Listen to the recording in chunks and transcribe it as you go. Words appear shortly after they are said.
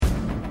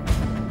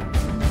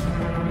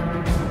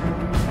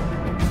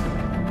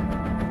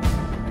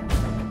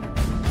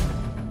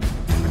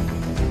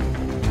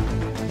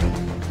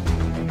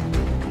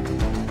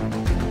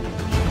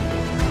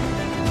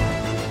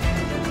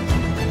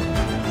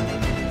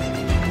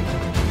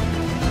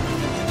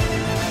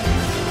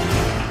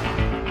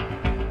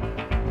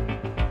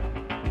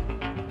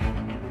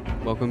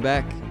Welcome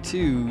back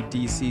to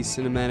DC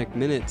Cinematic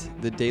Minute,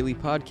 the daily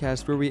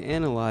podcast where we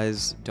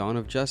analyze Dawn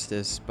of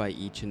Justice by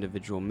each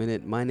individual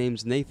minute. My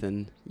name's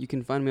Nathan. You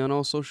can find me on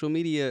all social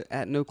media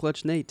at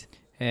NoClutchNate.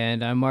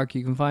 And I'm Mark.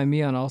 You can find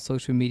me on all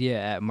social media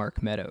at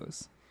Mark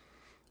Meadows.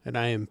 And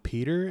I am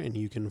Peter, and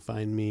you can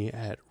find me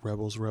at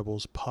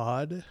Rebels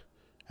Pod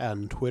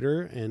on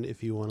Twitter. And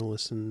if you want to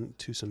listen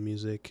to some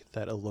music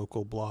that a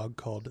local blog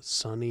called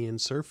Sunny and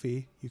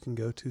Surfy, you can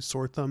go to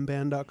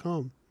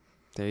sorethumband.com.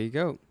 There you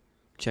go.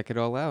 Check it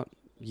all out.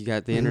 You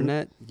got the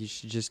internet. You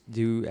should just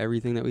do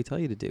everything that we tell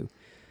you to do.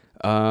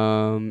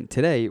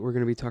 Today, we're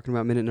going to be talking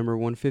about minute number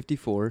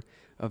 154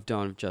 of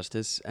Dawn of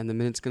Justice. And the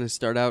minute's going to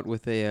start out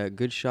with a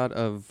good shot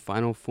of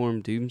Final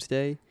Form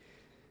Doomsday.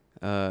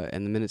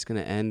 And the minute's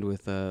going to end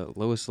with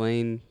Lois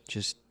Lane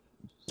just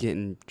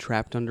getting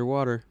trapped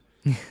underwater.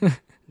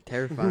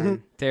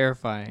 Terrifying.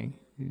 Terrifying.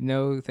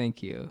 No,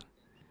 thank you.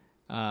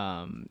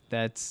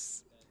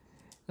 That's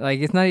like,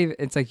 it's not even,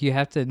 it's like you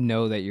have to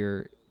know that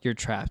you're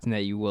trapped and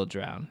that you will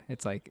drown.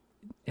 It's like,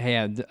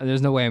 hey,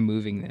 there's no way I'm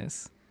moving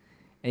this.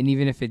 And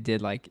even if it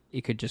did, like,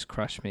 it could just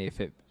crush me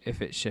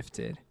if it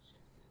shifted.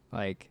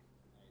 Like,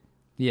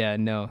 yeah,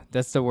 no,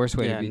 that's the worst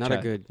way to be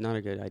trapped. Not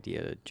a good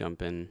idea to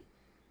jump in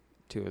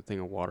to a thing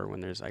of water when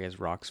there's, I guess,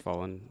 rocks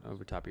falling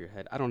over top of your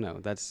head. I don't know.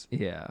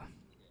 Yeah,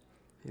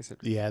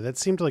 that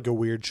seemed like a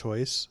weird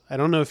choice. I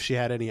don't know if she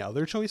had any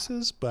other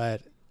choices,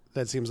 but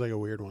that seems like a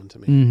weird one to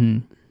me.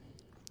 Mm-hmm.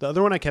 The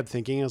other one I kept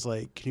thinking is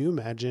like, can you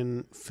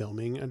imagine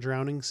filming a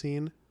drowning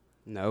scene?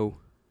 No,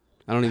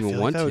 I don't even feel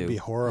want like that to. would be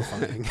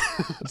horrifying.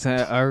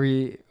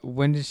 So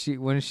when does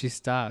she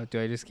stop? Do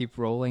I just keep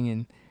rolling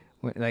and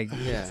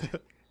yeah?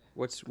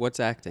 What's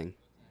acting?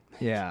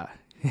 Yeah,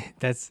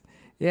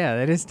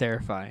 that is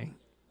terrifying.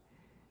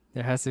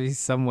 There has to be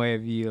some way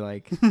of you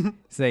like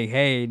saying,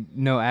 "Hey,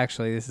 no,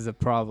 actually, this is a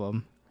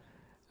problem."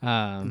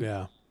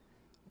 Yeah.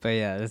 But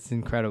yeah, that's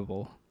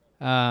incredible.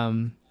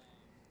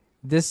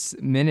 This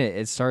minute,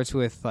 it starts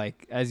with,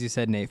 like, as you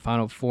said, Nate,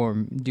 Final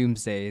Form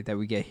Doomsday that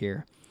we get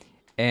here.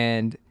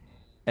 And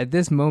at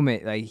this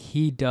moment, like,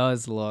 he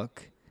does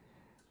look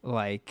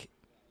like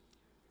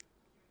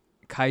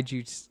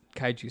kaiju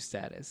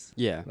status.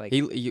 Yeah, like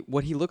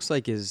what he looks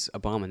like is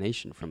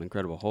Abomination from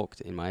Incredible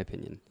Hulk, in my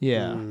opinion.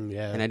 Yeah,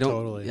 yeah, and I don't.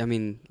 Totally. I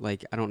mean,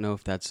 like, I don't know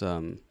if that's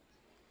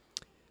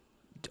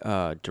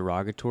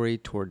derogatory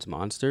towards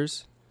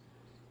monsters.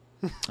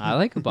 I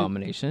like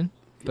Abomination,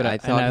 but I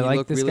thought I he like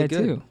looked this really guy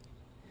good. too.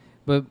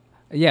 But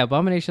yeah,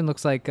 Abomination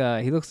looks like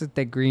he looks like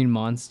that green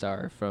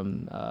Monstar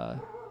from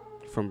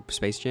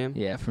Space Jam.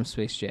 Yeah, from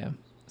Space Jam.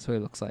 That's what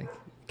he looks like.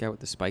 Guy with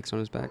the spikes on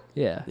his back.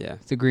 Yeah, yeah,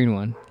 it's a green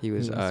one. He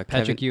was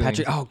Patrick Ewing.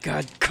 Oh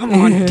God, come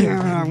on!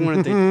 I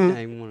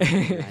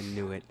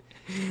knew it.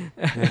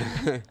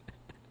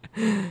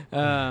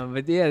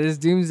 But yeah, this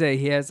Doomsday,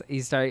 he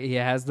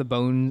has the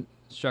bone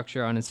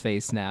structure on his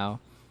face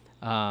now.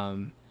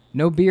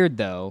 No beard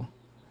though,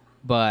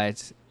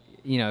 but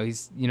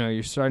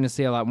you're starting to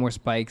see a lot more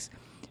spikes.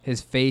 His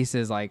face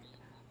is like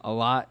a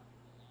lot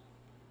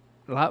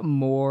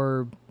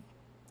more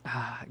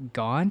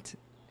gaunt.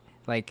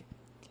 Like,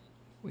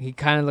 he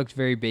kind of looked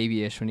very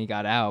babyish when he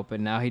got out, but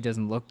now he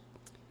doesn't look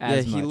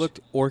as much. Yeah, he looked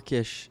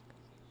orcish,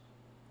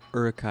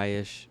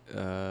 Uruk-hai-ish.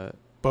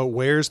 But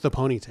where's the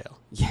ponytail?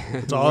 Yeah,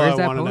 that's all I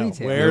want to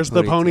know. Where's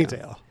the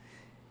ponytail?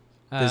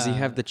 Does he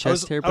have the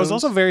chest hair bones? I was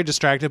also very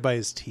distracted by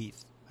his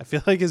teeth. I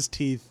feel like his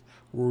teeth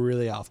were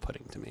really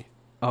off-putting to me.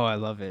 Oh, I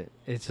love it.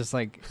 It's just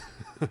like,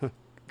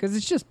 because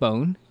it's just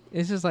bone.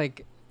 It's just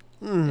like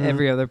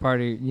every other part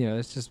of,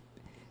 it's just,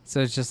 so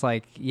it's just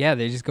like, yeah,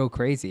 they just go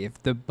crazy.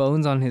 If the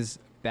bones on his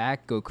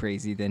back go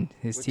crazy, then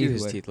his what teeth do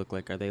his teeth look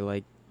like? Are they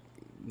like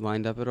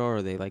lined up at all, or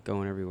are they like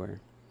going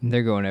everywhere?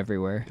 They're going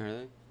everywhere. Are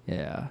they?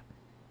 Yeah.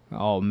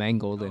 All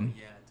mangled and.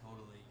 Yeah,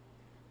 totally.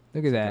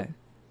 Look at that.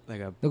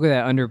 Look at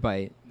that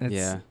underbite.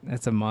 Yeah.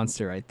 That's a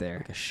monster right there.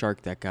 Like a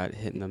shark that got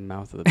hit in the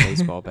mouth of the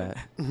baseball bat.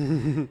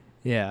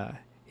 Yeah.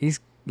 He's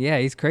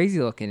crazy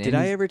looking. Did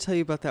I ever tell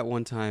you about that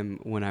one time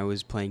when I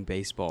was playing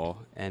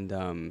baseball and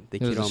the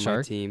kid on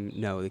my team?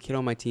 No, the kid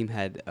on my team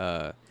had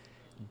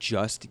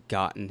just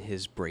gotten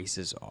his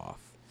braces off,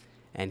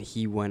 and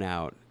he went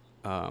out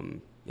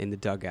in the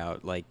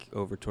dugout, like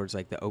over towards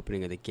like the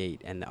opening of the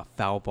gate, and a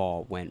foul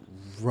ball went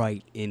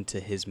right into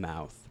his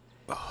mouth.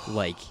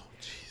 Like,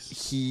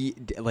 he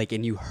like,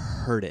 and you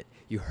heard it.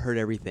 You heard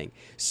everything.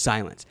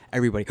 Silence.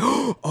 Everybody.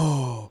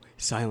 Oh,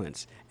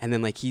 silence. And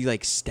then like he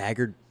like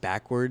staggered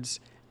backwards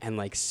and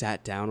like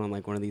sat down on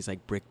like one of these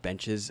like brick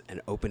benches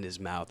and opened his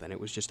mouth, and it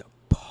was just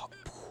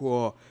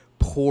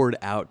poured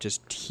out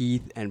just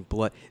teeth and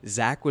blood.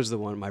 Zach was the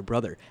one, my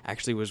brother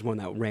actually was one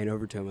that ran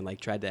over to him and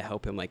like tried to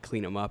help him like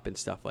clean him up and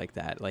stuff like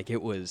that. Like,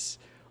 it was,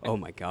 oh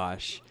my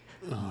gosh,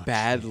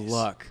 bad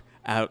luck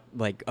out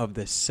like of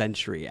the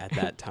century at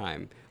that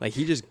time. Like,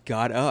 he just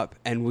got up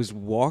and was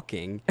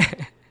walking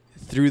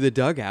through the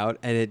dugout,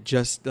 and it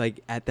just like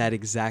at that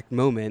exact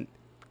moment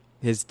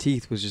his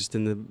teeth was just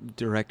in the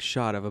direct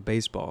shot of a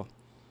baseball.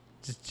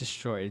 just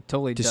destroyed,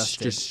 totally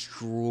dusted.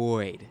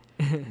 Destroyed.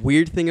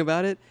 Weird thing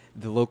about it,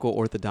 the local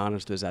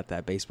orthodontist was at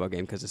that baseball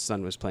game because his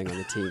son was playing on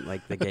the team,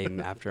 like the game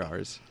after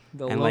ours.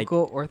 The and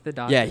local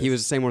orthodontist. Yeah, he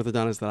was the same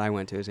orthodontist that I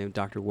went to. His name was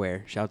Dr.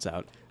 Ware. Shouts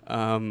out.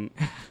 And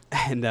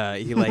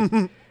he like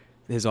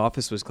his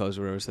office was closed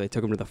or whatever, so they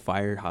took him to the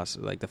fire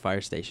hospital, like the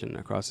fire station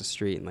across the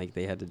street, and like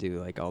they had to do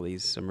like all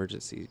these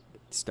emergency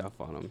stuff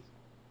on him.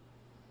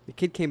 The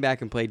kid came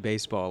back and played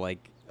baseball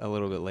like a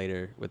little bit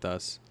later with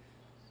us.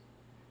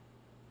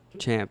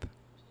 Champ.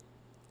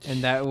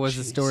 And that was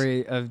the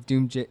story of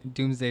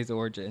Doomsday's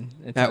origin.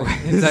 That was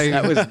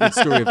the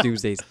story of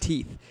Doomsday's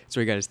teeth. That's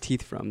where he got his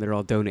teeth from. They're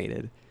all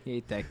donated. He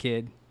ate that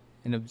kid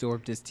and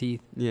absorbed his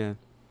teeth. Yeah.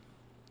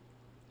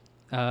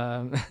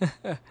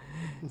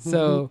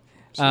 So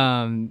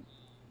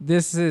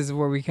this is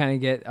where we kind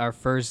of get our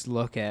first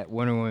look at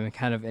Wonder Woman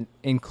kind of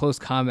in close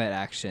combat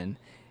action.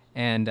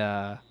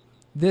 And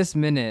this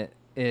minute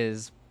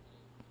is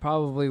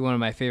probably one of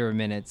my favorite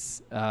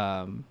minutes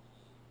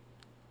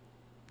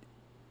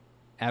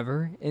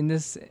ever in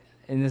this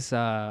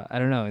I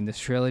don't know, in this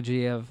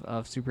trilogy of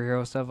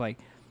superhero stuff. Like,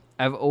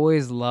 I've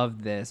always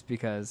loved this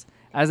because,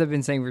 as I've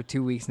been saying for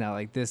 2 weeks now,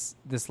 like this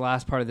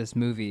last part of this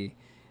movie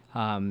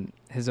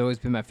has always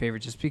been my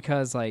favorite, just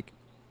because like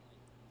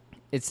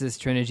it's this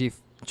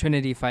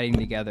Trinity fighting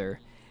together,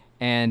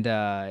 and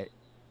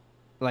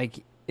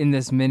like in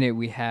this minute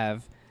we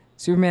have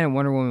Superman and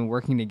Wonder Woman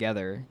working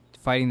together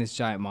fighting this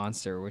giant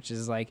monster, which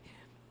is like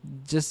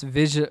just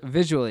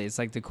visually it's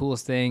like the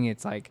coolest thing.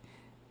 It's like,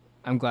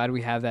 I'm glad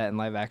we have that in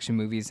live action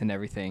movies and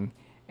everything.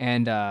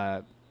 And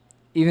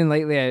even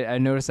lately, I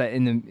noticed that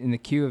in the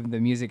cue of the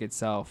music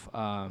itself,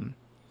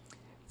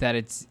 that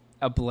it's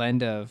a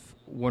blend of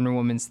Wonder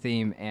Woman's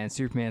theme and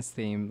Superman's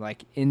theme,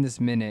 like in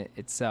this minute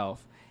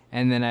itself.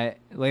 And then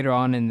later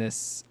on in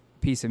this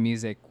piece of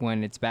music,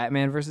 when it's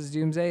Batman versus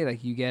Doomsday,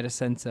 like you get a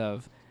sense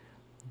of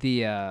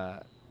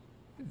the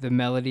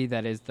melody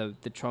that is the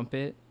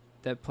trumpet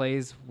that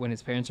plays when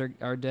his parents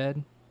are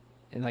dead.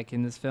 And like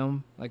in this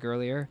film, like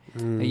earlier,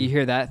 like you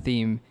hear that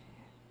theme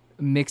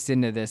mixed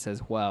into this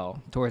as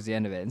well towards the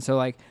end of it. And so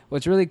like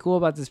what's really cool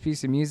about this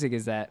piece of music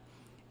is that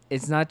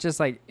it's not just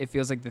like it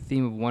feels like the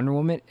theme of Wonder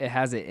Woman, it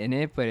has it in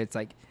it, but it's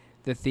like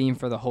the theme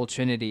for the whole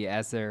Trinity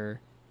as they're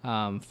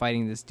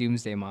fighting this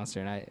Doomsday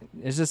monster. And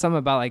it's just something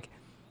about like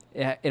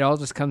it all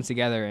just comes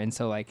together. And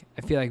so like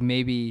I feel like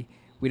maybe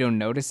we don't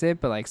notice it,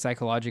 but like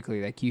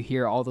psychologically, like you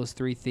hear all those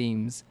three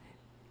themes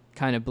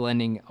kind of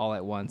blending all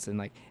at once. And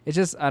like it's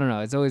just, I don't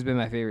know, it's always been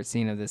my favorite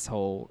scene of this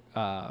whole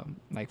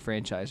like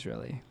franchise,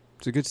 really.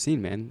 It's a good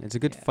scene, man. It's a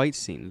good fight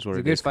scene is what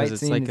it is. It's a good fight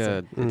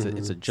scene.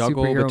 It's a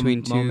juggle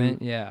between two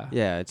moment, yeah.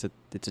 Yeah, it's a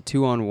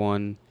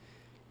 2-on-1,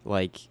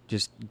 like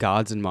just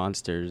gods and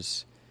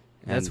monsters.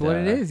 That's what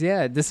it is.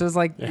 Yeah, this was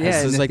like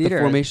this is like the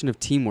formation of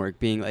teamwork.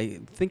 Being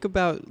like, think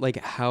about like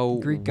how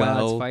Greek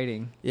gods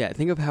fighting. Yeah,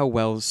 think of how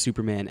well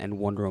Superman and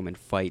Wonder Woman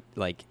fight,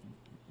 like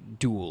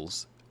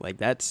duels. Like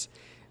that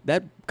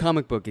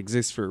comic book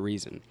exists for a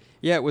reason.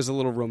 Yeah, it was a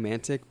little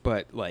romantic,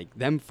 but like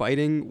them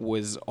fighting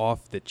was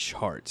off the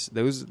charts.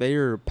 They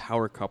are a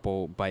power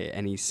couple by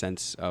any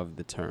sense of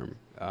the term.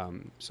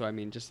 So I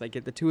mean, just like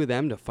get the two of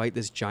them to fight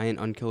this giant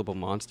unkillable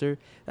monster,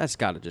 that's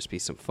got to just be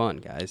some fun,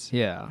 guys.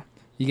 Yeah,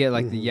 you get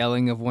like the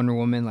yelling of Wonder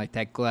Woman, like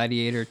that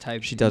gladiator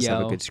type. She does yell.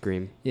 have a good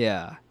scream.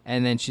 Yeah,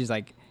 and then she's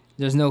like,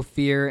 there's no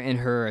fear in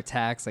her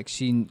attacks. Like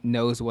she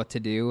knows what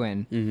to do,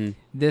 and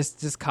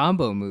this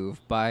combo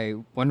move by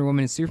Wonder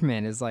Woman and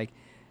Superman is like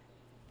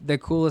the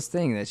coolest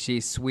thing. That she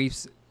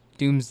sweeps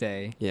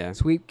Doomsday,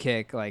 sweep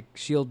kick, like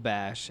shield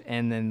bash,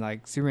 and then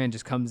like Superman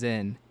just comes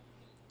in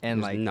and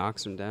just like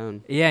knocks him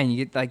down. Yeah, and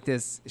you get like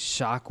this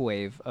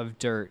shockwave of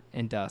dirt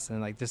and dust,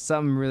 and like there's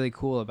something really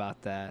cool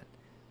about that,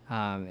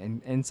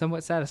 and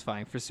somewhat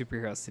satisfying for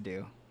superheroes to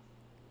do.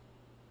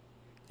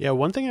 Yeah,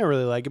 one thing I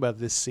really like about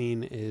this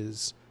scene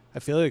is I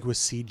feel like with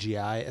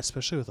CGI,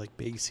 especially with like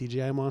big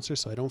CGI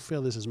monsters, so I don't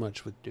feel this as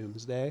much with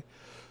Doomsday,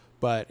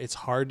 but it's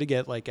hard to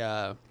get like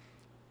a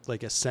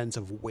sense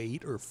of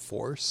weight or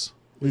force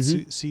with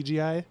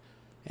CGI,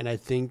 and I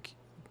think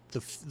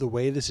the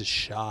way this is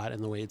shot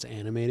and the way it's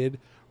animated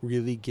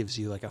really gives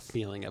you like a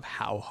feeling of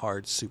how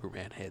hard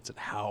Superman hits and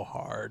how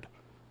hard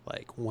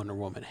like Wonder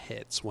Woman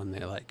hits when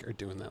they like are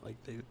doing that,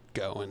 like they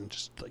go and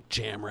just like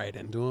jam right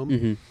into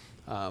them.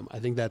 I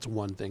think that's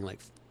one thing like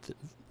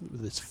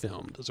this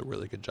film does a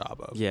really good job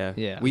of.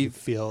 Yeah. We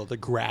feel the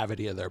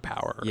gravity of their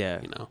power.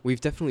 Yeah, you know, we've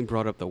definitely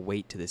brought up the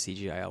weight to the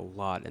CGI a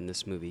lot in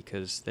this movie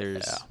because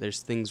there's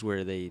things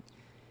where they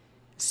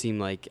seem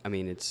like, I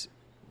mean, it's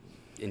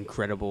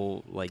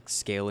incredible like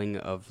scaling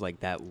of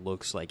like that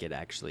looks like it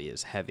actually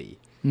is heavy,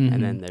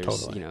 and then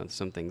there's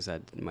some things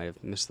that might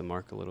have missed the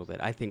mark a little bit.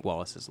 I think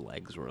Wallace's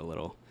legs were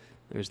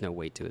there's no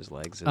weight to his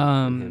legs in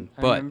him.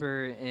 But I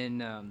remember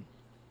in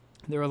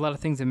there were a lot of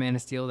things in Man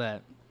of Steel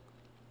that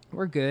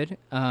were good,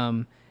 but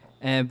I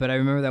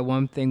remember that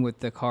one thing with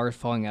the cars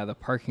falling out of the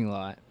parking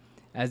lot,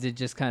 as it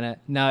just kind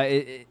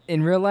of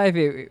in real life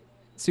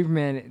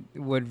Superman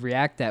would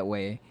react that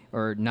way,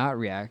 or not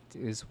react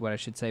is what I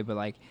should say, but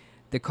like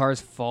the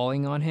car's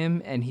falling on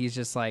him, and he's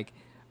just like,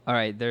 all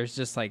right, there's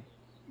just like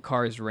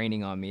cars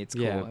raining on me. It's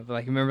cool. Yeah. But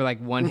like, remember, like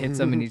one hits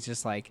him, and he's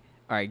just like,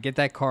 all right, get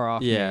that car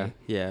off me.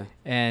 Yeah.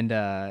 And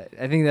I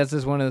think that's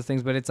just one of those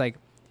things. But it's like,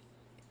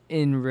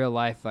 in real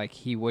life, like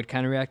he would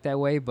kind of react that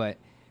way. But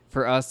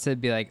for us to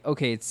be like,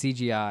 okay, it's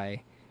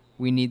CGI,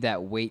 we need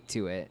that weight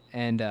to it.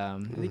 And I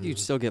think you'd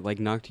still get like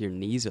knocked to your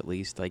knees at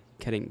least, like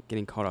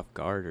getting caught off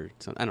guard or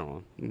something. I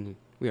don't know.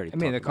 We already. I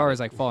mean, the car is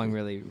like falling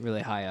really,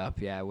 really high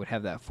up. Yeah, it would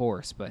have that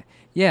force. But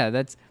yeah,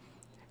 that's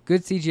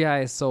good.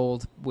 CGI is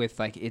sold with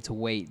like its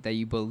weight, that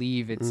you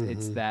believe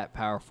it's that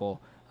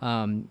powerful.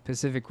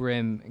 Pacific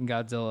Rim and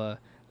Godzilla,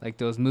 like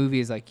those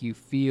movies, like you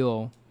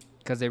feel,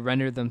 because they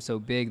rendered them so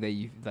big that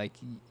you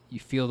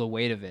feel the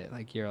weight of it.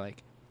 Like you're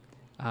like,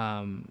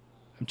 I'm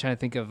trying to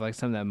think of like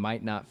something that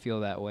might not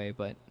feel that way,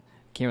 but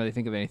I can't really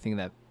think of anything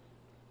that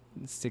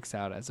sticks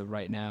out as of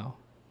right now.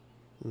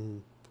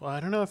 Well, I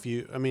don't know if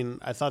I mean,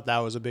 I thought that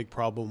was a big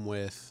problem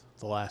with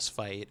the last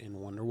fight in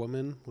Wonder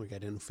Woman. Like, I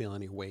didn't feel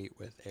any weight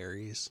with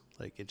Ares.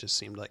 Like, it just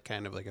seemed like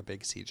kind of like a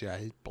big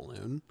CGI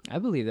balloon. I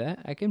believe that.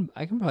 I can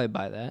probably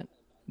buy that.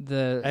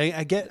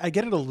 I get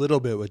it a little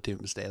bit with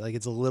Doomsday. Like,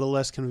 it's a little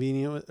less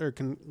convenient or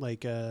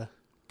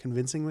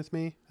convincing with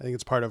me. I think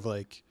it's part of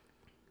like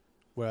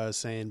what I was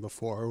saying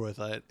before with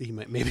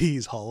maybe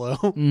he's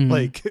hollow.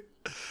 Like,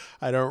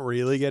 I don't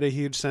really get a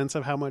huge sense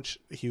of how much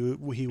he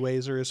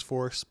weighs or his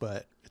force,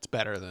 but it's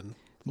better than.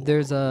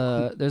 There's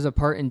a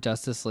part in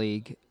Justice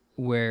League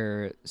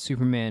where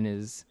Superman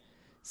is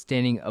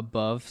standing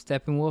above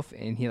Steppenwolf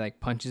and he like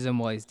punches him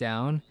while he's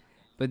down,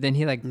 but then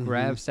he like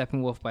grabs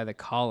Steppenwolf by the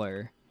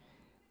collar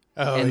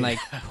and like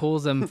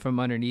pulls him from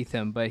underneath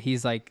him, but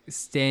he's like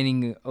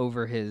standing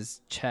over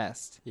his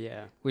chest.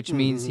 Yeah. Which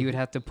means he would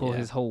have to pull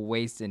his whole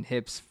waist and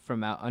hips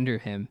from out under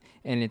him,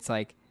 and it's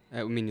like,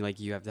 I mean, like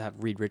you have to have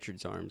Reed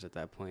Richards' arms at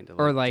that point.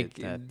 Or like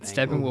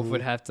Steppenwolf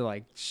would have to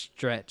like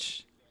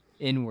stretch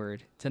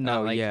inward to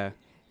not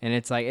and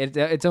it's like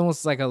it's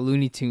almost like a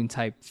Looney Tune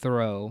type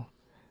throw,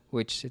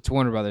 which it's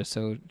Warner Brothers,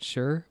 so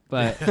sure,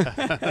 but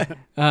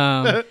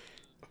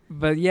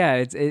but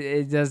yeah,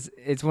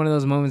 it's one of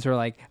those moments where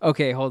like,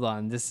 okay, hold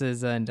on, this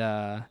isn't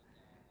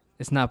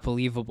it's not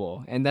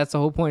believable, and that's the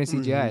whole point of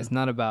CGI. It's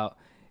not about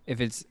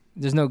there's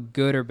no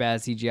good or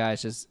bad CGI.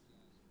 It's just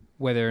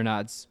whether or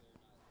not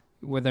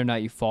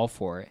you fall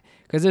for it,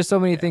 because there's so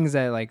many things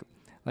that like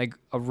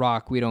a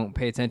rock we don't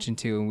pay attention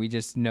to, and we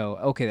just know,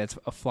 okay, that's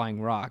a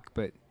flying rock,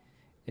 but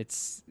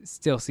it's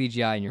still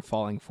CGI and you're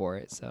falling for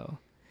it. So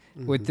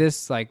with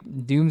this like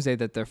Doomsday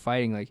that they're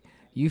fighting, like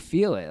you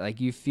feel it,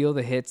 like you feel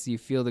the hits, you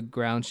feel the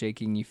ground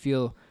shaking, you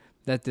feel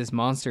that this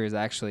monster is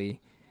actually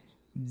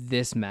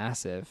this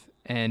massive,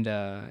 and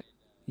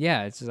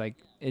it's just like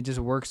it just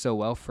works so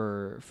well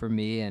for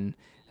me, and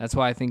that's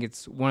why I think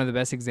it's one of the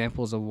best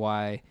examples of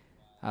why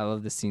I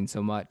love this scene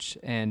so much.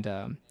 And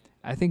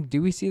I think,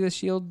 do we see the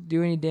shield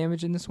do any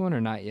damage in this one or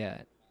not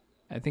yet?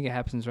 I think it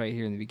happens right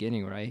here in the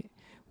beginning, right?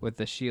 With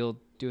the shield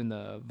doing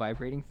the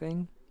vibrating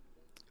thing.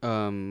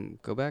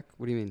 Go back?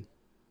 What do you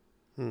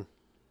mean?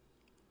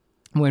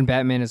 When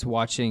Batman is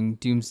watching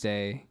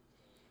Doomsday.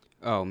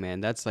 Oh, man,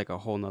 that's like a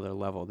whole nother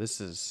level.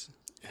 This is...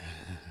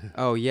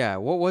 Oh, yeah.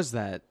 What was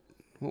that?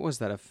 What was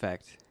that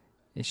effect?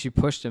 And she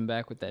pushed him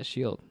back with that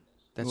shield.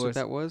 That's what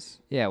that was?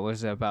 Yeah, it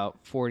was about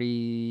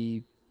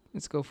 40...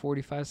 Let's go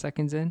 45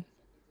 seconds in.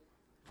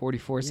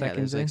 44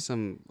 seconds in. There's like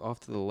some off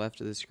to the left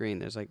of the screen.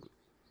 There's like...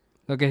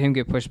 Look at him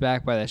get pushed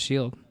back by that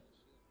shield.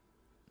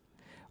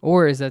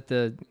 Or is that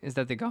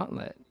the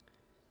gauntlet?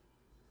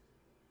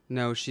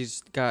 No,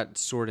 she's got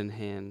sword in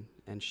hand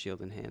and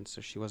shield in hand,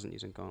 so she wasn't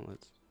using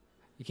gauntlets.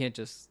 You can't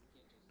just...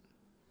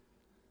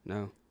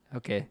 No.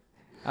 Okay.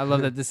 I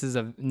love that this is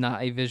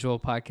not a visual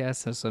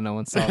podcast, so no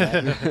one saw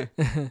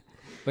that.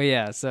 But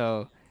yeah,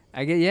 so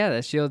I get,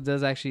 that shield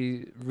does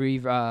actually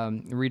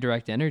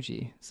redirect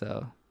energy.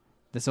 So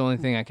that's the only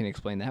thing I can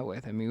explain that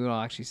with. I mean, we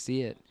don't actually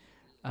see it.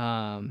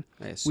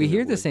 We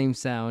hear the same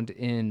sound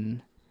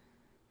in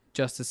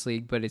Justice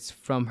League, but it's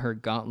from her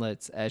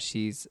gauntlets as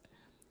she's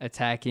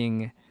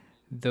attacking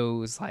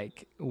those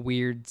like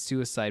weird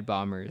suicide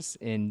bombers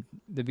in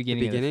the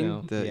beginning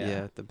of the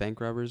film. The bank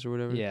robbers or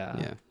whatever.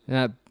 Yeah.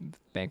 Not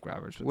bank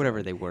robbers.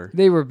 Whatever they were.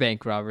 They were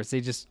bank robbers.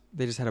 They just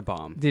had a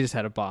bomb. They just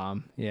had a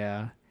bomb.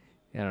 Yeah.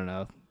 I don't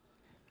know.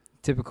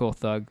 Typical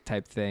thug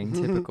type thing.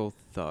 Typical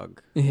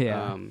thug.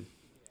 Yeah.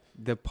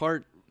 The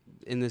part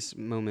in this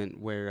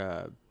moment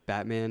where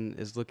Batman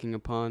is looking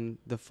upon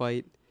the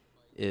fight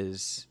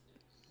is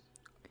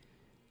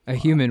a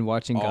human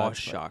watching God.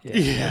 Shocked.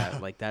 Yeah.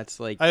 Like that's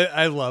like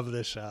I love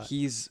this shot.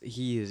 This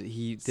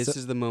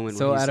is the moment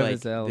so where he's out of like,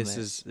 his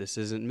element. this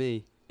isn't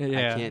me.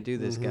 Yeah. I can't do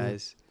this,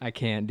 guys. I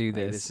can't do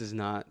this.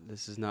 Like,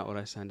 this is not what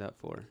I signed up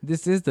for.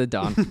 This is the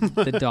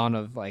dawn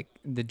of like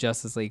the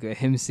Justice League.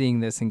 Him seeing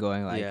this and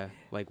going like,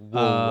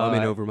 whoa, I'm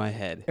in over my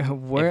head.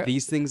 If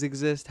these things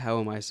exist,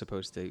 how am I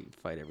supposed to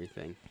fight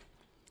everything?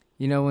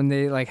 You know, when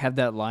they like have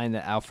that line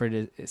that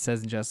Alfred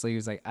says in Justice League,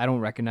 he's like, I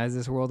don't recognize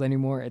this world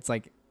anymore. It's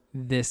like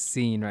this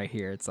scene right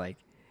here. It's like,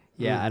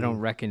 I don't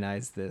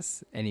recognize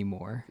this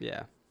anymore.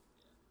 Yeah.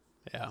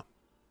 Yeah.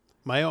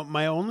 My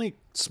only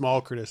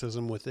small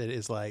criticism with it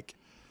is like,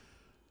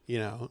 you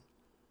know,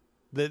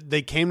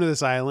 they came to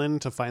this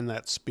island to find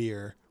that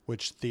spear,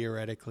 which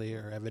theoretically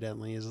or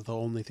evidently is the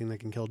only thing that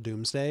can kill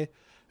Doomsday.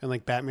 And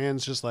like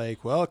Batman's just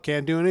like, well,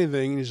 can't do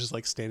anything. And he's just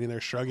like standing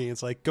there shrugging.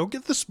 It's like, go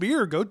get the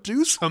spear, go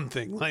do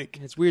something. Like,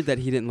 it's weird that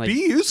he didn't like be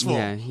useful.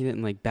 Yeah, he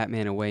didn't like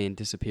Batman away and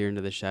disappear into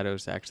the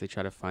shadows to actually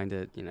try to find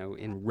it, you know,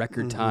 in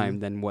record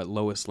time than what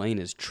Lois Lane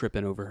is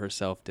tripping over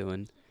herself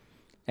doing.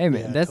 Hey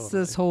man, that's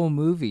totally. This whole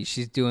movie.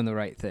 She's doing the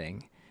right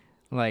thing.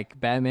 Like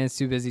Batman's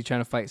too busy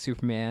trying to fight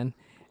Superman,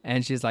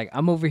 and she's like,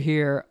 I'm over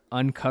here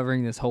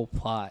uncovering this whole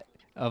plot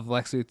of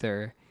Lex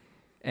Luthor,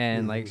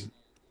 and like.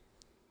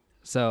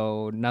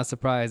 So not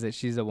surprised that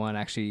she's the one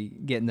actually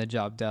getting the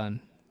job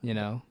done, you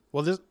know?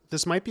 Well,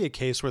 this might be a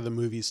case where the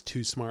movie's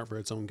too smart for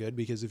its own good,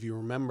 because if you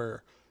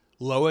remember,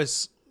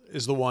 Lois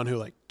is the one who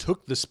like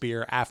took the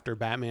spear after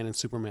Batman and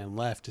Superman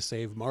left to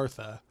save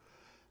Martha.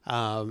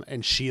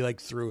 And she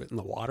like threw it in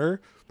the water.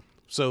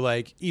 So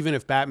like, even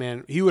if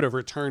Batman, he would have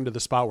returned to the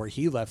spot where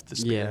he left the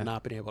spear and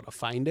not been able to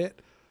find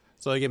it.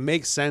 So like, it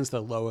makes sense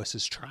that Lois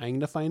is trying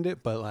to find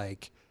it, but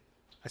like,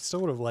 I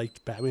still would have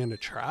liked Batman to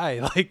try.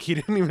 Like, he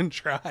didn't even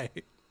try.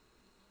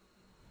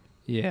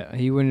 Yeah,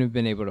 he wouldn't have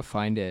been able to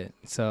find it.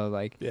 So,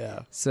 like...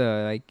 Yeah.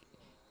 So, like...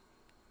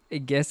 I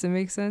guess it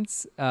makes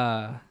sense.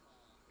 I'm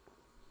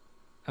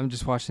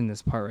just watching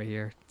this part right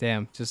here.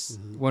 Damn, just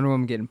Wonder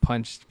Woman getting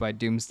punched by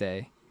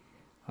Doomsday.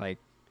 Like,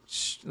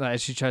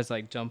 she tries to,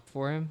 like, jump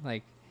for him.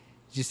 Like,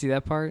 did you see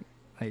that part?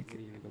 Like... Are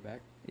you gonna go back?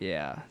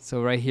 Yeah.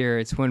 So, right here,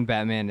 it's when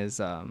Batman is,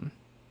 Let's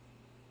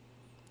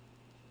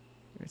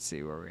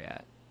see where we're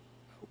at.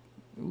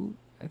 Ooh,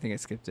 I think I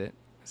skipped it.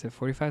 Is it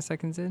 45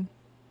 seconds in?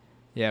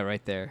 Yeah,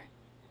 right there.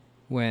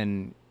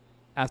 When,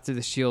 after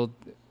the shield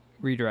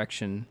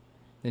redirection,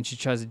 then she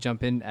tries to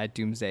jump in at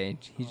Doomsday. And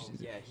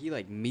he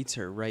like meets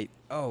her right.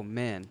 Oh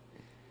man,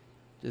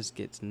 just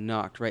gets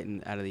knocked right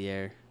out of the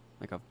air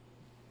like a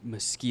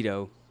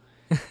mosquito.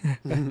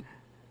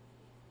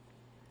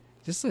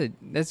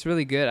 That's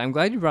really good. I'm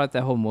glad you brought up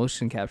that whole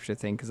motion capture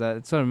thing, because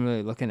that's what I'm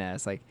really looking at.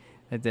 It's like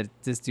that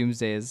this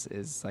Doomsday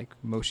is like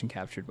motion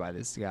captured by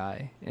this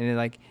guy,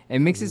 and it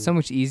makes it so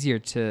much easier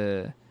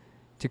to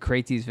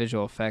create these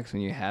visual effects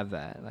when you have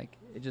that. Like,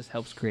 it just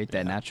helps create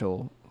that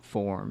natural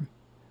form.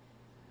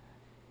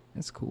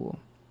 That's cool.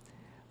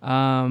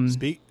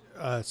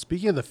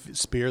 Speaking of the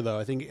spear, though,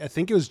 I think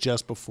it was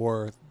just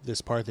before this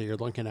part that you're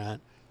looking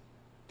at.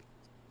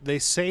 They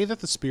say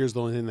that the spear is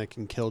the only thing that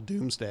can kill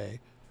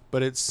Doomsday,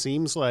 but it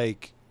seems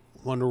like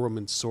Wonder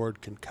Woman's sword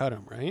can cut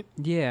him, right?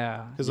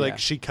 Yeah. Because like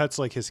she cuts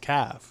like his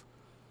calf.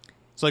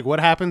 It's like, what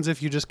happens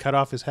if you just cut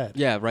off his head?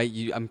 Yeah, right.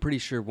 I'm pretty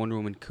sure Wonder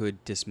Woman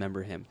could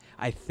dismember him.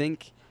 I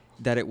think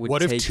that it would.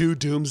 What if 2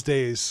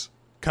 Doomsdays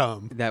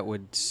come? That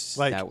would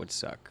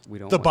suck. We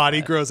don't. The want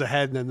body that. grows a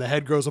head, and then the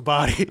head grows a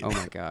body. Oh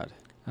my god.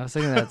 I was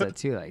thinking about that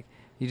too. Like,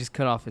 you just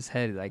cut off his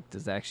head. Like,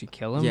 does that actually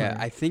kill him? Yeah,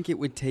 I think it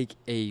would take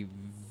a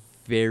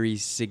very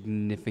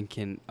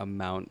significant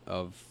amount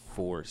of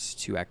force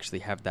to actually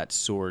have that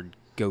sword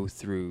go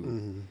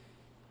through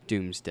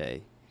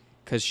Doomsday,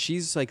 because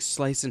she's like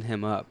slicing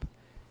him up,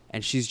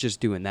 and she's just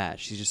doing that.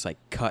 She's just like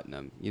cutting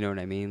him. You know what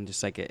I mean?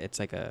 Just like it's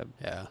like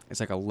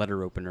a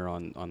letter opener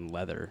on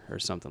leather or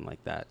something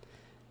like that.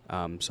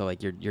 So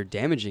like you're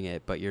damaging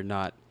it, but you're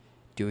not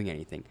doing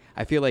anything.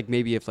 I feel like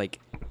maybe if like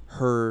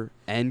her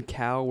and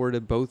Cal were to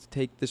both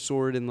take the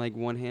sword in like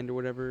one hand or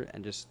whatever,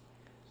 and just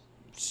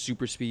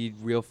super speed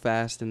real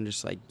fast and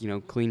just like, you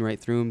know, clean right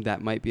through him, that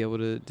might be able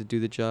to do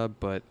the job.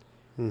 But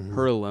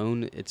her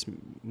alone, it's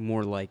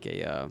more like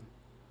a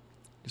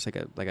just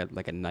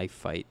like a knife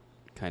fight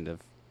kind of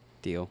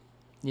deal.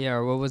 Yeah,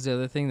 or what was the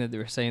other thing that they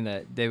were saying,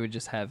 that they would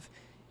just have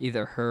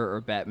either her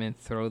or Batman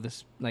throw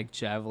this like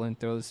javelin,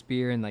 throw the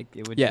spear, and like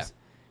it would just,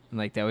 and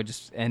like that would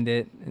just end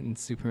it, and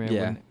Superman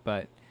wouldn't.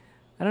 But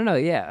I don't know.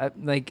 Yeah,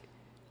 like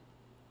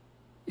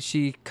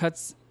she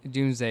cuts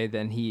Doomsday,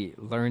 then he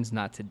learns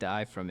not to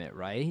die from it,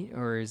 right?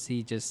 Or is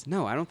he just...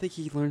 No, I don't think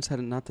he learns how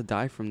to not to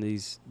die from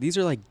these. These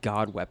are like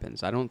god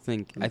weapons. I don't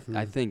think...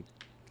 I think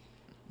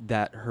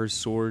that her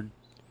sword...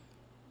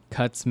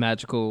 Cuts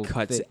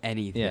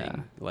anything. Yeah.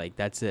 Like,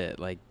 that's it.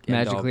 Like,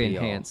 magically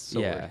enhanced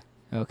sword. Yeah.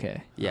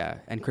 Okay. Yeah,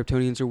 and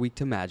Kryptonians are weak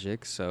to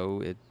magic,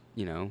 so it,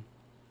 you know,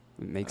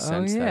 it makes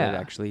sense that it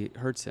actually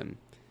hurts him.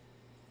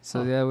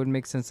 So that would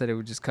make sense that it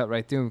would just cut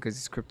right through him because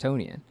he's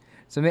Kryptonian.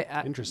 So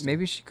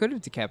maybe she could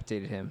have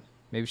decapitated him.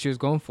 Maybe she was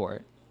going for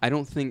it. I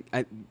don't think...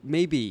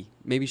 maybe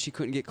she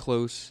couldn't get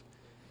close.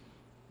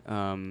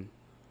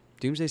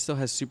 Doomsday still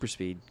has super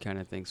speed kind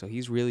of thing, so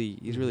he's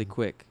really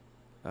quick.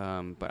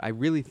 But I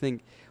really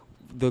think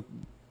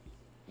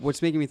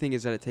what's making me think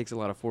is that it takes a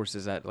lot of force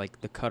is that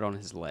like the cut on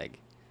his leg.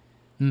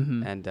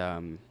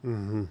 And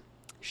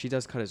she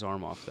does cut his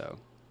arm off though.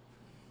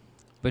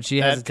 But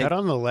she has cut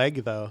on the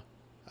leg though.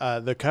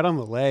 The cut on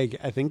the leg,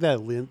 I think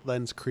that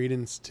lends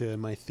credence to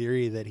my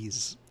theory that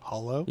he's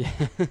hollow. Yeah.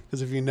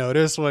 Because if you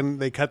notice, when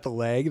they cut the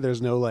leg,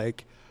 there's no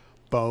like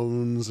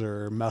bones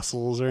or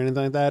muscles or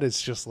anything like that.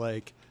 It's just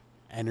like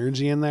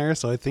energy in there.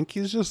 So I think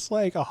he's just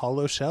like a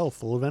hollow shell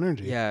full of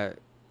energy.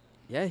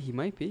 Yeah, he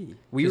might be.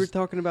 We were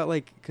talking about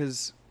like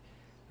because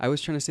I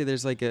was trying to say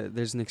there's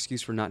an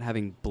excuse for not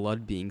having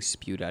blood being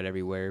spewed out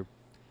everywhere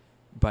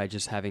by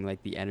just having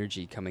like the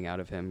energy coming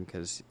out of him,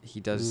 because he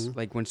does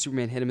like when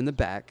Superman hit him in the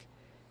back,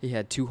 he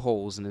had 2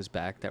 holes in his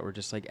back that were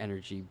just like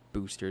energy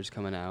boosters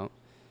coming out.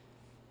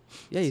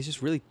 Yeah, he's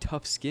just really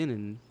tough skin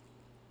and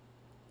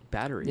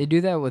battery. They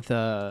do that with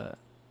I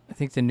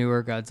think the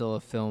newer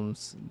Godzilla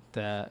films,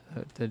 that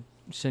the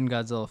Shin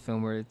Godzilla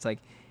film, where it's like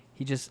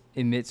he just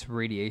emits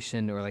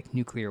radiation or like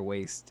nuclear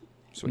waste.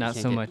 So not you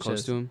can't so get much close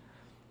as, to him.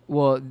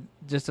 Well,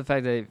 just the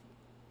fact that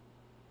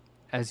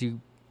as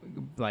you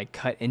like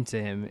cut into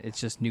him, it's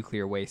just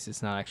nuclear waste.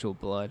 It's not actual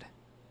blood.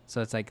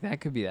 So it's like that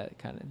could be that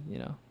kind of, you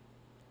know,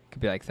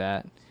 could be like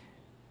that,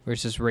 where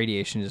it's just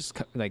radiation, just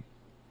like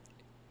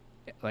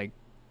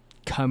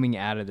coming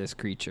out of this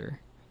creature.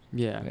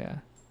 Yeah.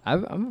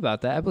 I'm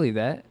about that. I believe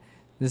that.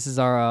 This is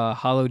our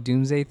Hollow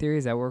Doomsday Theory.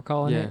 Is that what we're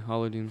calling it? Yeah,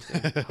 Hollow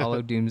Doomsday.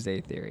 Hollow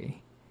Doomsday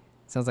Theory.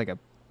 Sounds like a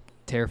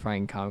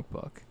terrifying comic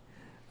book.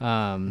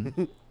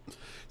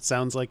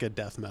 Sounds like a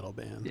death metal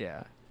band.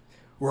 Yeah.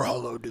 We're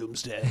Hollow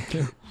Doomsday.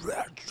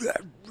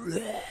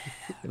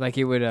 Like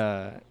it would,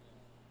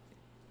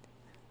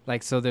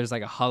 like, so there's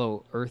like a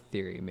Hollow Earth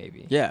theory,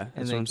 maybe. Yeah, and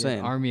that's like what I'm saying.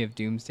 An army of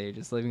Doomsday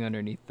just living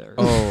underneath the Earth.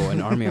 Oh,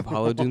 an army of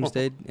Hollow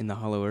Doomsday in the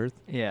Hollow Earth?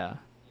 Yeah.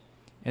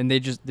 And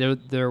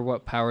they're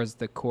what powers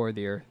the core of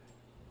the Earth.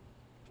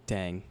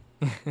 Dang.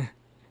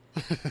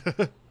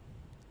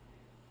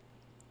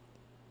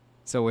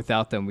 So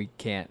without them, we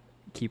can't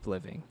keep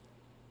living.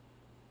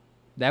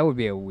 That would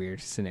be a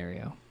weird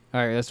scenario.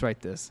 All right, let's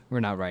write this. We're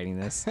not writing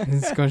this.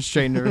 It's going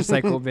straight in the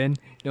recycle bin.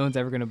 No one's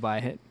ever going to buy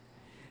it.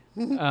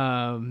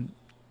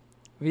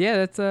 But yeah,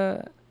 that's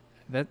that.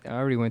 I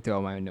already went through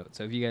all my notes.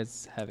 So if you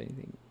guys have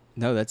anything,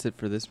 No, that's it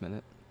for this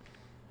minute.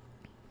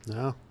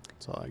 No,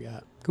 that's all I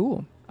got.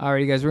 cool.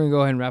 Alrighty, guys, we're gonna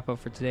go ahead and wrap up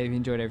for today. If you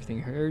enjoyed everything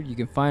you heard, you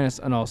can find us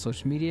on all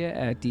social media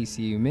at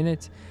DCU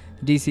Minute,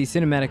 DC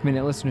Cinematic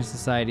Minute Listener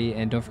Society,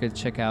 and don't forget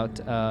to check out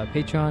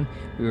Patreon.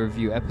 We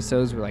review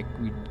episodes. We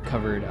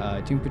covered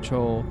Doom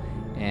Patrol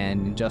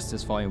and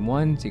Injustice Volume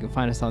 1, so you can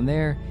find us on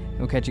there. And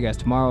we'll catch you guys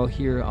tomorrow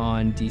here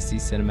on DC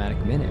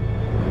Cinematic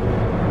Minute.